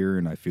come over here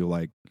and I feel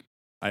like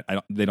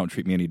they don't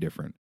treat me any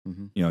different.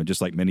 You know,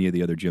 just like many of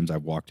the other gyms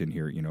I've walked in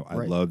here, you know, I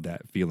love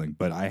that feeling.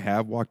 But I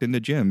have walked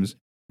into gyms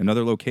and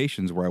other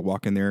locations where I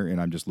walk in there and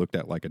I'm just looked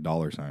at like a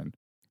dollar sign.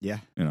 Yeah.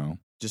 You know,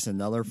 just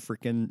another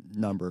freaking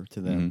number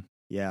to them.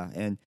 Yeah.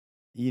 And,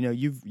 you know,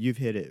 you've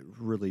hit it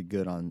really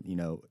good on, you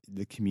know,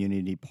 the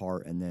community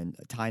part and then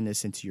tying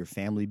this into your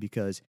family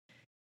because,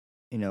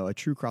 you know, a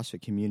true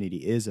CrossFit community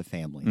is a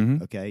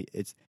family. Okay.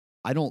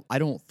 I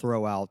don't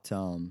throw out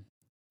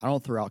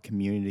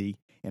community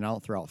and I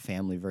don't throw out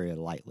family very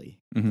lightly.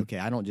 Okay.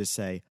 I don't just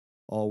say,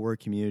 oh, we're a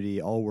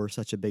community. Oh, we're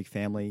such a big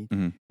family.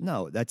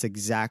 No, that's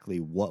exactly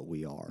what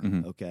we are.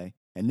 Okay.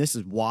 And this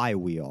is why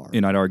we are.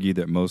 And I'd argue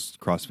that most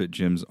CrossFit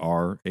gyms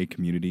are a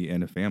community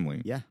and a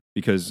family. Yeah.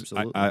 Because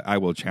I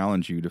will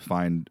challenge you to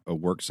find a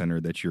work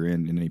center that you're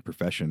in any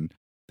profession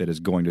that is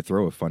going to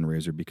throw a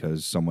fundraiser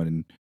because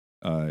someone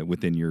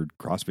within your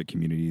CrossFit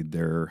community,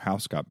 their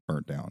house got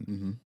burnt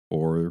down.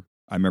 Or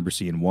I remember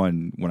seeing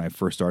one when I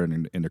first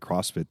started into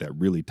CrossFit that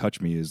really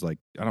touched me is like,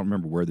 I don't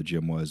remember where the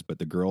gym was, but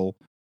the girl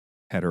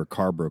had her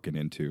car broken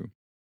into.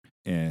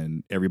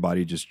 And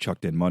everybody just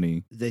chucked in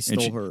money. They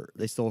stole her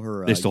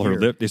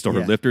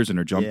lifters and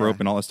her jump rope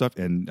and all that stuff.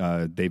 And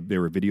they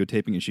were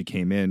videotaping, and she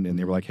came in, and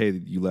they were like, "Hey,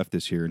 you left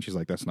this here." And she's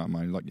like, "That's not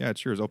mine." Like, "Yeah,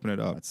 it's yours. Open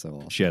it up." That's so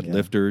awesome. She had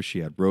lifters,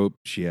 she had rope,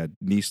 she had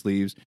knee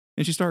sleeves,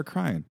 and she started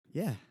crying.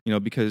 Yeah, you know,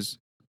 because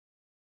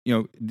you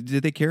know,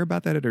 did they care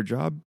about that at her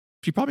job?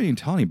 She probably didn't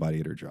tell anybody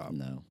at her job.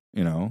 No,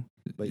 you know,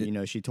 but you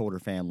know, she told her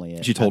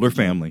family. She told her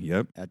family.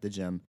 Yep, at the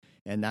gym,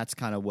 and that's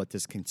kind of what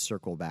this can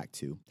circle back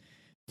to.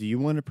 Do you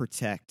want to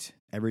protect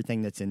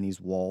everything that's in these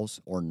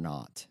walls or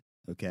not?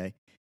 Okay.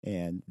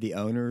 And the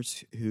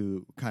owners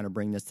who kind of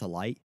bring this to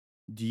light,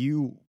 do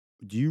you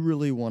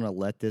really want to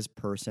let this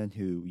person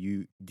who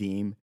you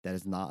deem that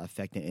is not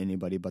affecting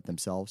anybody but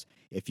themselves,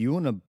 if you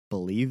want to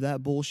believe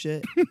that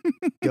bullshit,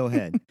 go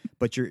ahead.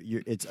 But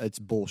it's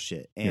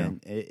bullshit.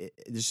 And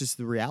it's just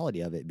the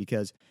reality of it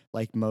because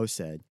like Mo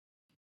said,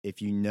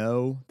 if you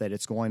know that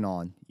it's going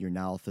on, you're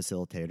now a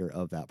facilitator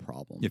of that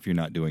problem. If you're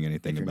not doing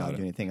anything about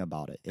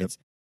it. It's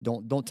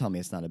Don't tell me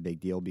it's not a big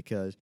deal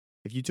because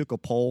if you took a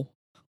poll,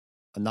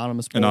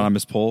 anonymous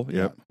poll,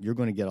 you're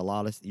going to get a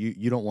lot of.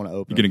 You don't want to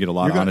open. You're going to get a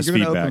lot of honest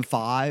feedback. You're going to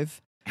open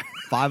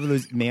five of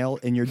those mail,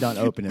 and you're done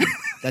opening.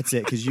 That's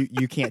it because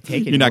you can't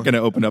take it. You're not going to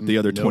open up the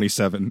other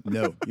 27.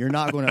 No, you're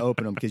not going to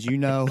open them because you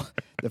know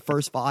the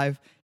first 5.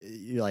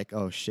 You're like,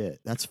 oh shit,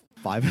 that's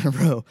 5 in a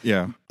row.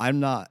 Yeah, I'm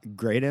not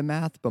great at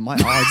math, but my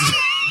odds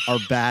are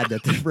bad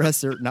that the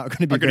rest are not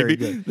going to be very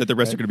good. That the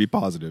rest are going to be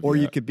positive. Or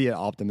you could be an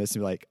optimist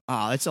and be like,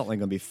 it's only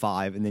going to be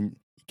 5. And then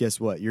guess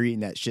what? You're eating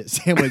that shit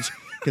sandwich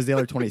because the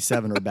other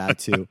 27 are bad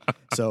too.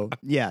 So,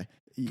 yeah,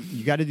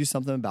 you got to do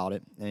something about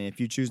it. And if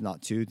you choose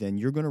not to, then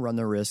you're going to run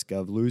the risk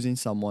of losing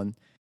someone,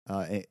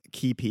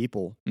 key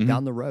people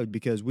down the road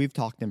because we've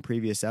talked in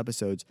previous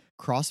episodes,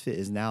 CrossFit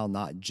is now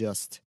not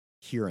just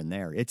here and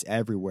there. It's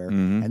everywhere.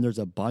 And there's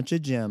a bunch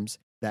of gyms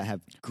that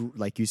have,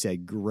 like you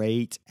said,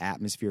 great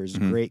atmospheres,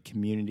 great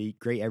community,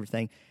 great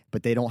everything,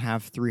 but they don't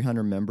have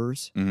 300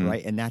 members,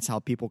 right? And that's how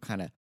people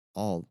kind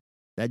of,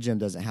 that gym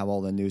doesn't have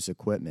all the newest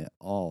equipment.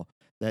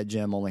 That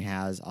gym only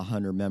has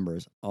 100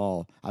 members.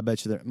 I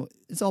bet you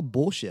it's all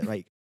bullshit.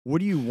 Like, what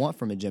do you want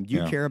from a gym? Do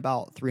you care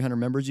about 300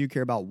 members? Do you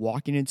care about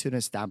walking into an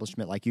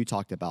establishment like you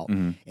talked about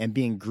and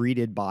being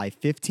greeted by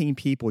 15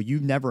 people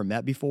you've never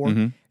met before?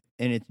 And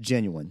it's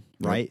genuine,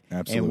 right?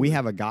 Absolutely. And we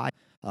have a guy,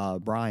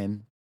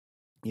 Brian,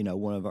 you know,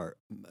 one of our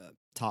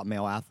top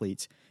male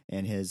athletes,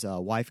 and his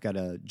wife got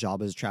a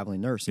job as a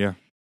traveling nurse. Yeah.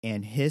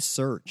 And his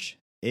search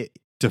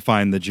to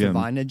find the gym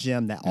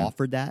that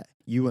offered that,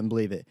 you wouldn't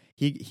believe it.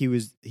 He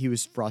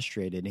was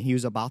frustrated and he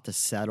was about to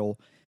settle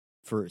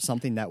for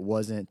something that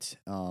wasn't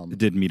It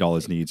didn't meet all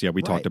his needs. Yeah,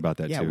 we talked about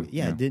that too.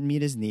 Yeah, it didn't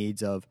meet his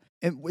needs and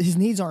his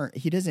needs aren't.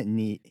 He doesn't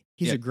need.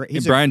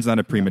 Brian's not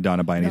a prima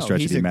donna by any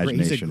stretch of the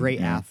imagination. He's a great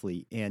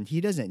athlete, and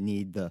he doesn't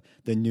need the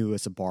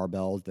newest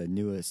barbells, the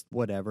newest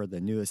whatever,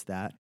 the newest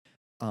that.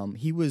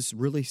 He was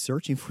really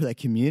searching for that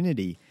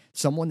community,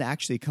 someone to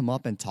actually come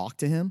up and talk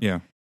to him.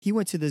 Yeah, he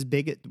went to this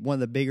one of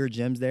the bigger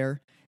gyms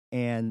there,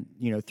 and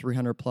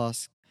 300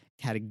 plus,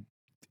 had a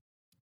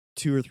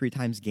 2 or 3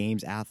 times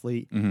games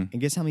athlete, and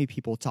guess how many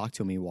people talked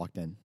to him when he walked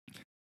in?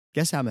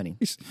 Guess how many?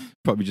 He's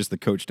probably just the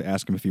coach to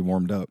ask him if he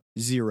warmed up.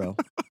 0.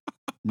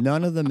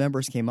 None of the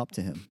members came up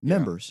to him.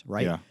 Members,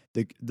 right?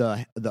 Yeah.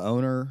 The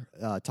owner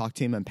talked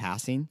to him in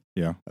passing.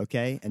 Yeah.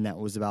 Okay, and that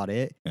was about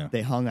it. Yeah.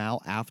 They hung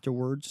out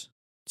afterwards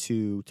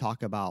to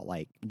talk about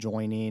like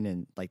joining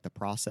and like the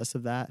process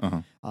of that.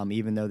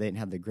 Even though they didn't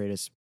have the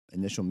greatest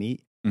initial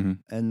meet.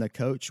 And the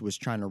coach was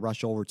trying to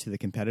rush over to the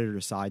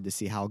competitor side to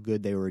see how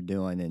good they were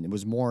doing, and it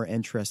was more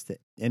interested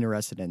in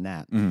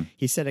that.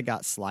 He said it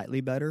got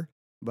slightly better,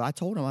 but I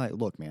told him,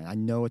 look, man, I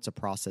know it's a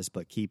process,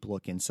 but keep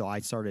looking. So I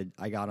started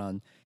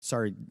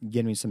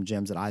getting some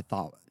gyms that I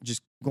thought,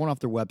 just going off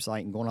their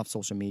website and going off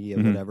social media,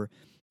 whatever.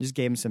 Just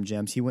gave him some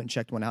gyms. He went and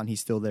checked one out, and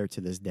he's still there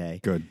to this day.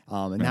 Good.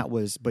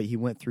 But he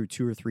went through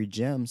 2 or 3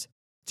 gyms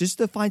just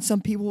to find some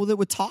people that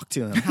would talk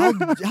to him.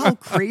 How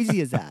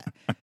crazy is that?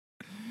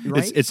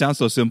 Right? It sounds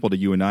so simple to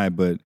you and I,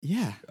 but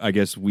yeah, I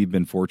guess we've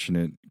been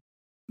fortunate,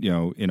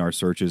 in our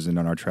searches and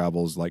on our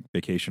travels, like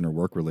vacation or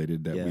work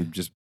related, that we've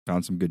just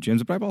found some good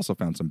gyms, but I've also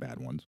found some bad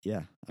ones.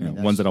 Yeah.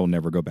 Ones that I'll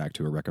never go back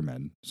to or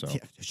recommend. So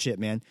shit,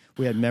 man.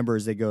 We had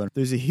members that go,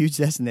 there's a huge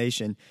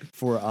destination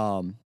for,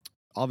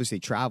 obviously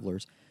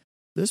travelers.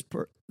 This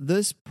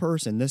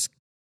person,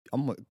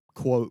 I'm going to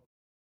quote,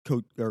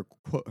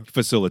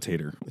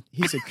 facilitator.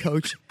 He's a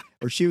coach,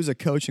 or she was a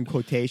coach in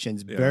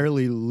quotations,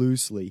 barely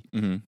loosely.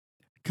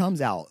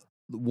 Comes out,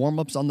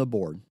 warm-up's on the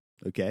board,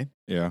 okay?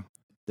 Yeah.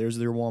 There's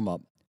their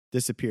warm-up,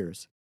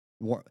 disappears.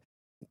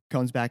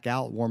 Comes back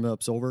out,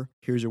 warm-up's over,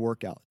 here's your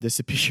workout,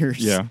 disappears.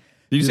 Yeah.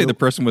 Did you say the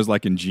person was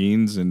like in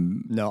jeans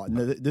and... No,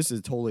 this is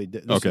totally...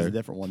 This is a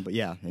different one, but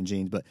yeah, in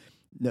jeans. But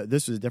no,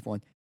 this was a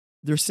different one.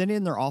 They're sitting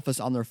in their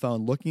office on their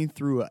phone looking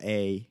through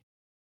a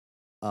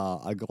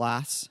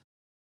glass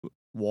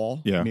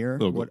wall, mirror,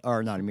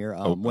 or not a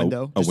mirror,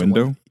 window. A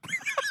window?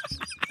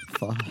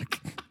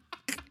 Fuck.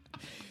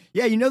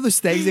 Yeah, those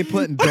things they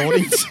put in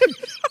buildings?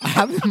 I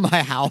have them in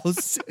my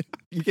house.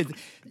 You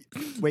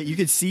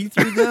could see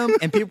through them,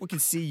 and people can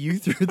see you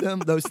through them.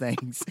 Those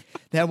things.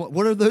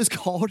 What are those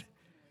called?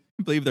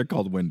 I believe they're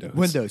called windows.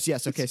 Windows,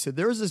 yes. Okay, so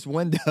there was this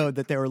window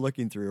that they were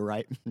looking through,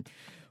 right?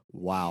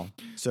 Wow.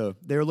 So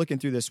they were looking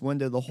through this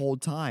window the whole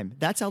time.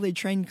 That's how they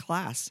train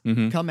class.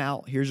 Come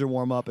out, here's your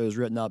warm-up, it was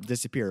written up,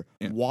 disappear.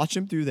 Yeah. Watch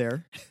them through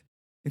there.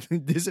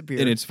 Disappear.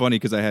 And it's funny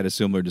because I had a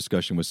similar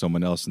discussion with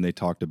someone else, and they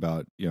talked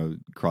about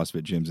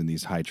CrossFit gyms in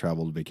these high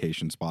traveled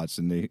vacation spots,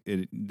 and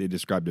they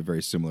described a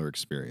very similar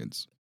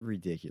experience.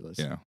 Ridiculous.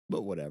 Yeah,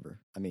 but whatever.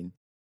 I mean,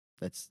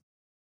 that's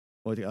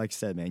like I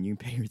said, man. You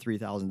can pay your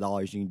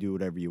 $3,000. You can do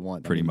whatever you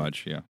want. Pretty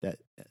much, yeah.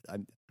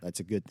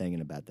 That's a good thing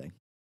and a bad thing.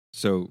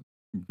 So,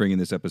 bringing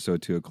this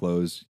episode to a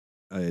close,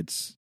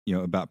 it's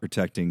about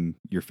protecting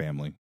your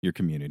family, your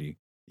community.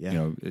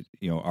 Yeah.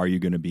 Are you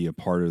going to be a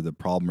part of the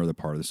problem or the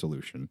part of the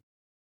solution?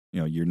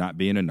 You're not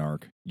being a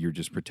narc. You're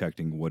just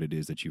protecting what it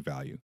is that you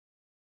value.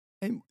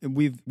 And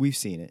we've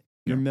seen it.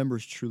 Your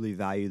members truly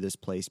value this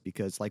place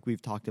because, like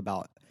we've talked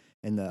about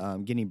in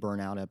the getting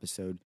burnout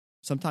episode,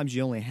 sometimes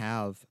you only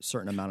have a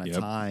certain amount of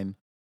time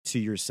to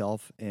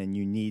yourself, and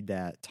you need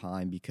that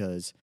time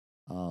because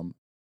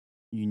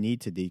you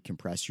need to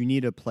decompress. You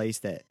need a place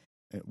that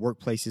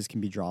workplaces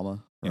can be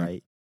drama,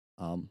 right?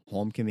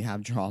 Home can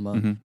have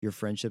drama. Your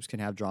friendships can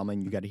have drama,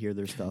 and you got to hear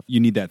their stuff. You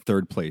need that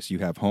third place. You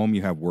have home,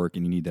 you have work,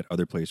 and you need that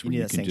other place where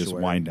you can just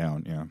wind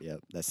down. Yeah,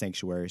 that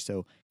sanctuary.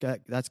 So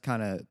that's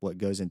kind of what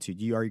goes into.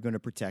 Are you going to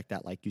protect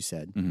that, like you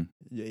said?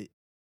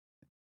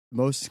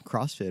 Most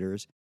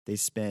CrossFitters, they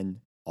spend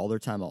all their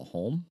time at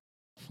home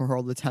or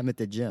all the time at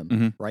the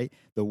gym, right?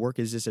 The work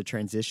is just a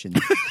transition.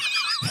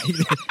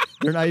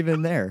 They're not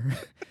even there.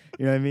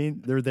 You know what I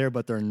mean? They're there,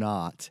 but they're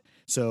not.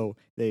 So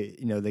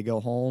they go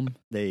home,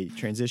 they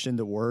transition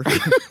to work,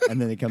 and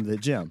then they come to the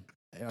gym.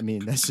 I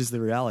mean, that's just the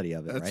reality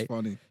of it, right? That's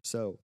funny.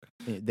 So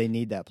they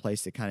need that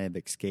place to kind of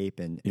escape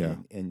and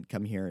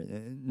come here.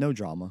 And no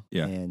drama.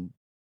 Yeah. And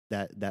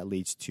that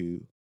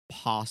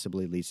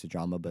possibly leads to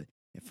drama. But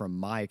from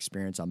my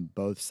experience on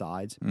both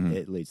sides,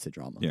 it leads to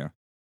drama. Yeah.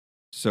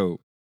 So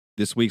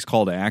this week's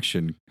call to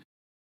action,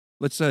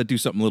 let's do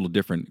something a little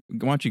different.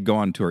 Why don't you go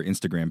on to our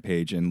Instagram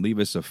page and leave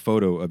us a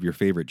photo of your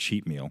favorite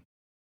cheat meal?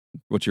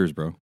 What's yours,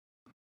 bro?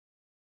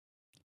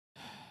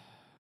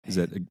 Is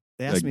that a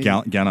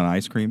gallon of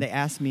ice cream? They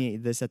asked me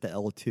this at the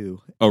L2.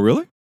 Oh,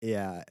 really?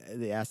 Yeah,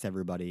 they asked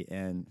everybody,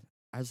 and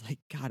I was like,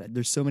 God,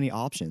 there's so many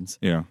options.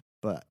 Yeah.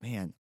 But,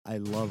 man, I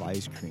love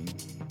ice cream.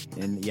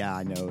 And, yeah,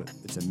 I know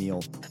it's a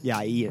meal. Yeah,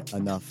 I eat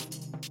enough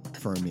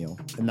for a meal,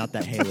 and not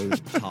that Halo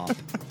top,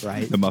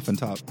 right? The muffin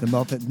top. The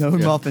muffin,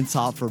 muffin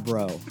top for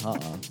bro.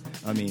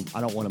 I mean, I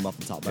don't want a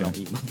muffin top, but I don't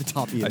eat muffin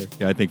top either.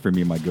 I think for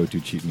me, my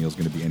go-to cheat meal is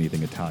going to be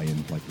anything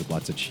Italian, like with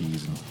lots of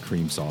cheese and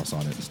cream sauce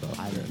on it and stuff.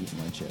 I haven't eaten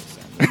my chips.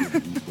 So I'm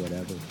gonna eat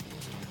whatever.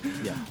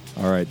 Yeah.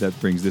 All right, that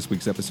brings this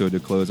week's episode to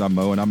close. I'm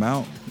Mo, and I'm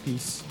out.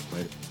 Peace.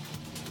 Later.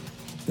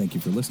 Thank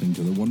you for listening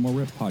to the One More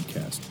Rep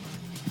podcast.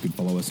 You can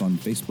follow us on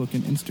Facebook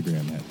and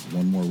Instagram at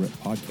One More Rep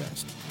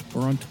Podcast,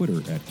 or on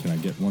Twitter at Can I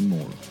Get One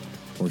More,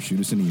 or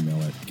shoot us an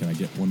email at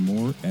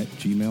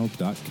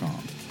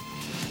canigetonemore@gmail.com.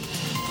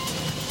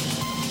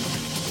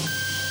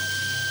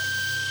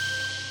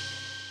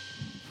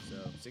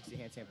 So 60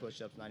 handstand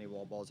push-ups, 90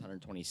 wall balls,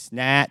 120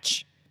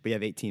 snatch. We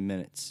have 18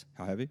 minutes.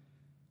 How heavy?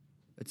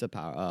 It's a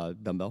power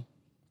dumbbell,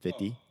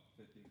 50.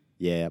 50.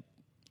 Yeah.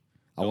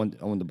 I wanted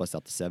to bust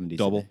out the 70s.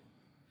 Double. Today.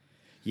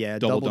 Yeah,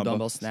 double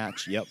dumbbell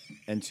snatch. Yep,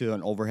 into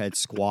an overhead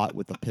squat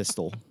with a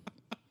pistol.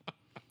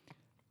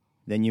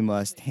 Then you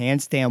must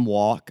handstand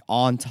walk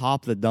on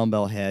top of the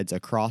dumbbell heads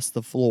across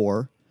the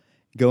floor,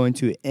 go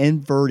into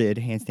inverted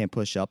handstand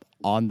push-up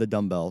on the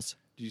dumbbells.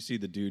 Did you see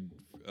the dude?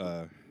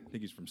 I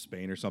think he's from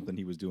Spain or something.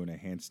 He was doing a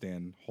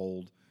handstand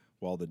hold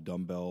while the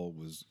barbell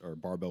was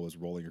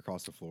rolling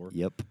across the floor.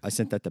 Yep, I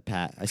sent that to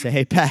Pat. I said,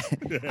 "Hey Pat,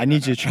 I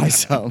need you to try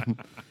some."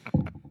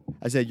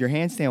 I said, "Your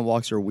handstand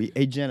walks are weak."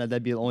 Hey Jenna,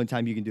 that'd be the only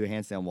time you can do a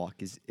handstand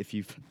walk is if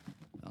you've.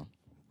 Oh,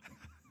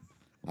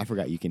 I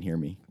forgot you can hear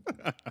me.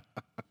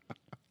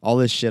 All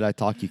this shit I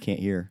talk, you can't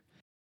hear.